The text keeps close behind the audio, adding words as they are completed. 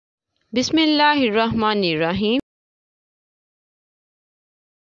बिस्मिल्लाहिर्रहमानिर्रहीम।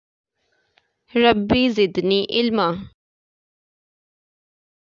 रब्बी ज़िदनी इल्मा।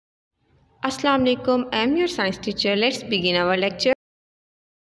 Assalamu alaikum, I am your science teacher. Let's begin our lecture.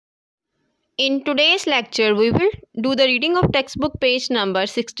 In today's lecture, we will do the reading of textbook page number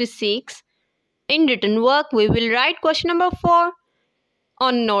 66. In written work, we will write question number 4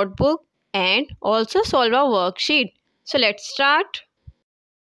 on notebook and also solve a worksheet. So let's start.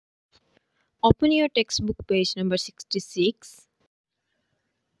 Open your textbook page number 66.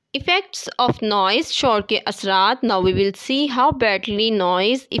 Effects of noise, शोर के असरात. Now we will see how badly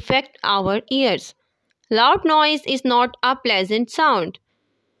noise affect our ears. Loud noise is not a pleasant sound.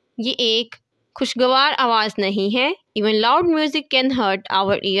 ये एक खुशगवार आवाज़ नहीं है. Even loud music can hurt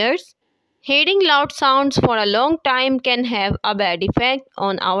our ears. Hearing loud sounds for a long time can have a bad effect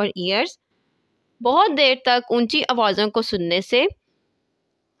on our ears. बहुत देर तक ऊंची आवाज़ों को सुनने से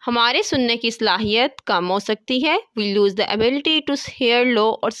हमारे सुनने की सलाहियत कम हो सकती है. We lose the ability to hair लो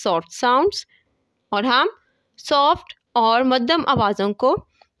और सॉफ्ट साउंड्स. और हम सॉफ्ट और मध्यम आवाज़ों को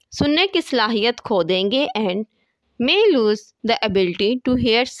सुनने की सलाहियत खो देंगे. And may lose the ability to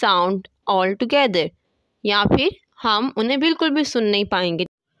hair sound all together. या फिर हम उन्हें बिल्कुल भी सुन नहीं पाएंगे.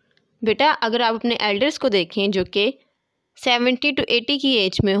 बेटा, अगर आप अपने एल्डर्स को देखें जो कि 70 to 80 की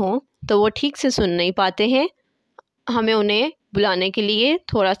एज में हों, तो वो ठीक से सुन नहीं पाते हैं. हमें उन्हें बुलाने के लिए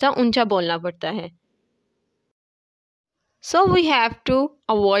थोड़ा सा ऊंचा बोलना पड़ता है. So we have to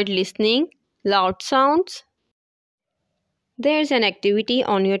avoid listening loud sounds. There's an activity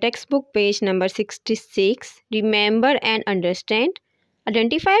on your textbook page number 66. Remember and understand.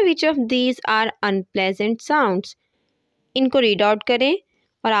 Identify which of these are unpleasant sounds. इनको रीड आउट करें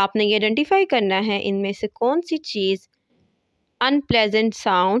और आपने ये आइडेंटिफाई करना है इनमें से कौन सी चीज़ अनप्लेजेंट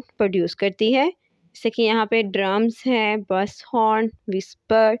साउंड प्रोड्यूस करती है. जैसे कि यहाँ पे ड्रम्स है, बस horn,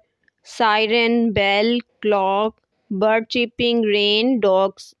 whisper, siren, bell, clock, bird चीपिंग, rain,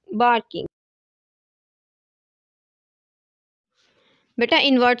 dogs barking. बेटा,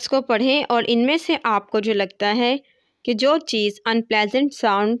 इन वर्ड्स को पढ़ें और इनमें से आपको जो लगता है कि जो चीज़ अनप्लेजेंट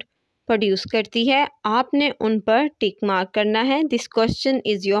साउंड प्रोड्यूस करती है, आपने उन पर टिक मार्क करना है. This question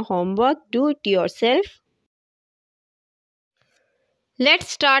is your homework. Do it yourself.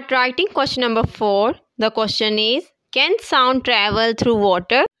 Let's start writing question number 4. The question is, can sound travel through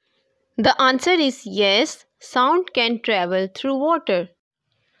water? The answer is yes, sound can travel through water.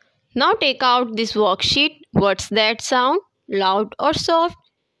 Now take out this worksheet. What's that sound? Loud or soft?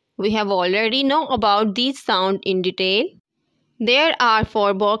 We have already know about these sound in detail. There are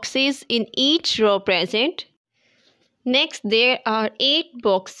 4 boxes in each row present. Next, there are 8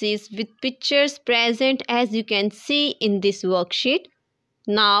 boxes with pictures present as you can see in this worksheet.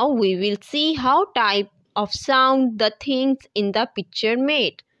 Now we will see how type of sound the things in the picture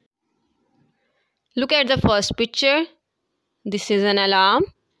made. Look at the first picture. This is an alarm.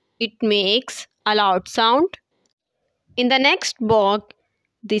 It makes a loud sound. In the next box,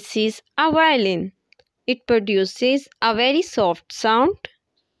 this is a violin. It produces a very soft sound.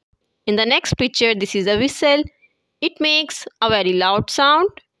 In the next picture, this is a whistle. It makes a very loud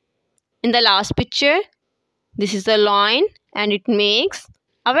sound. In the last picture, this is a lion and it makes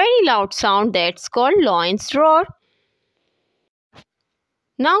a very loud sound that's called lion's roar.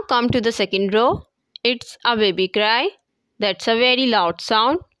 Now come to the second row. It's a baby cry. That's a very loud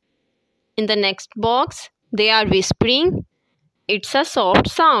sound. In the next box, they are whispering. It's a soft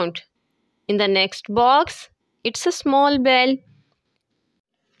sound. In the next box, it's a small bell.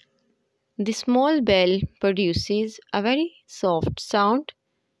 The small bell produces a very soft sound.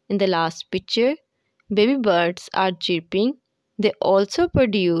 In the last picture, baby birds are chirping. They also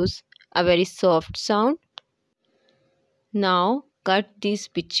produce a very soft sound. Now cut this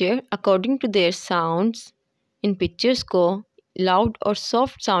picture according to their sounds. In pictures को loud और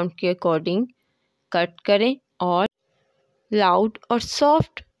soft sound के according cut करें और loud और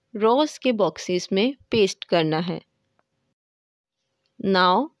soft रोज के boxes में paste करना है.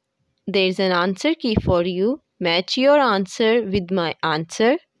 Now there is an answer key for you. Match your answer with my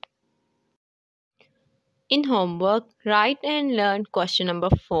answer. In homework, write and learn question number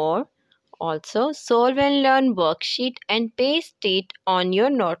 4. Also, solve and learn worksheet and paste it on your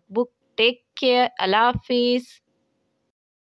notebook. Take care. Allah Hafiz.